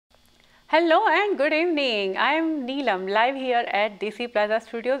Hello and good evening. I am Neelam, live here at Desiplaza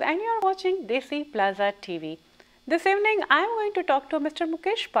Studios, and you are watching Desiplaza TV. This evening I am going to talk to Mr.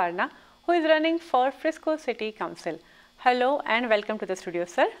 Mukesh Parna, who is running for Frisco City Council. Hello and welcome to the studio,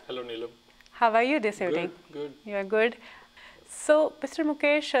 sir. Hello, Neelam. How are you this evening? Good. You are good. So, Mr.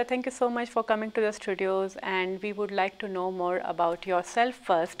 Mukesh, thank you so much for coming to the studios, and we would like to know more about yourself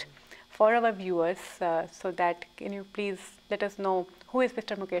first for our viewers, so that can you please let us know who is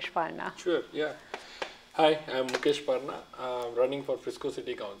Mr. Mukesh Parna? Sure, yeah. Hi, I'm Mukesh Parna, running for Frisco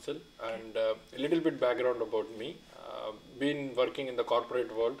City Council, and a little bit background about me. Been working in the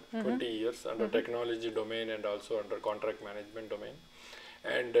corporate world 20 years under technology domain and also under contract management domain,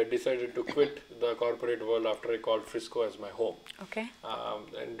 and decided to quit the corporate world after I called Frisco as my home. Okay.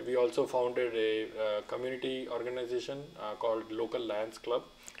 And we also founded a community organization called Local Lands Club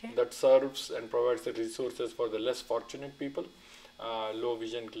that serves and provides the resources for the less fortunate people, low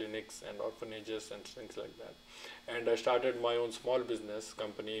vision clinics and orphanages and things like that. And I started my own small business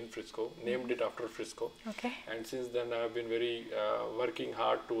company in Frisco, named it after Frisco. Okay. And since then I have been very working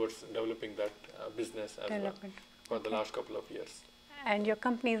hard towards developing that business as well for the last couple of years. And your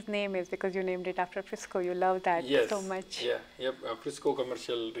company's name is because you named it after Frisco. You love that so much. Yeah, yep. Frisco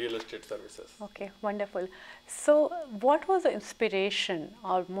Commercial Real Estate Services. Okay, wonderful. So, what was the inspiration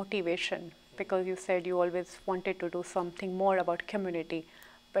or motivation? Because you said you always wanted to do something more about community,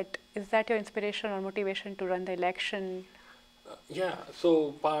 but is that your inspiration or motivation to run the election? Yeah,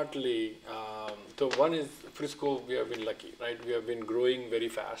 so partly, so one is Frisco, we have been lucky, right? We have been growing very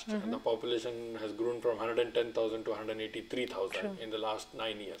fast. And the population has grown from 110,000 to 183,000 in the last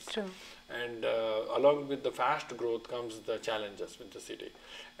 9 years. True. And along with the fast growth comes the challenges with the city.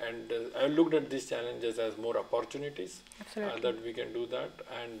 And I looked at these challenges as more opportunities that we can do that.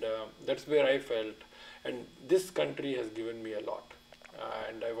 And that's where I felt, and this country has given me a lot.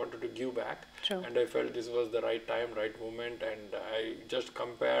 And I wanted to give back. True. And I felt this was the right time, right moment, and I just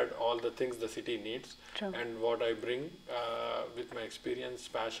compared all the things the city needs and what I bring with my experience,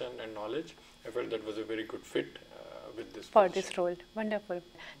 passion and knowledge. I felt that was a very good fit with this for this role. Wonderful.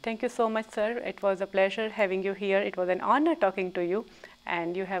 Thank you so much, sir. It was a pleasure having you here. It was an honor talking to you,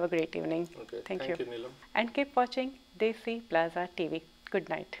 and you have a great evening. Okay. Thank you. Thank you, Neelam. And keep watching Desiplaza TV. Good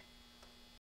night.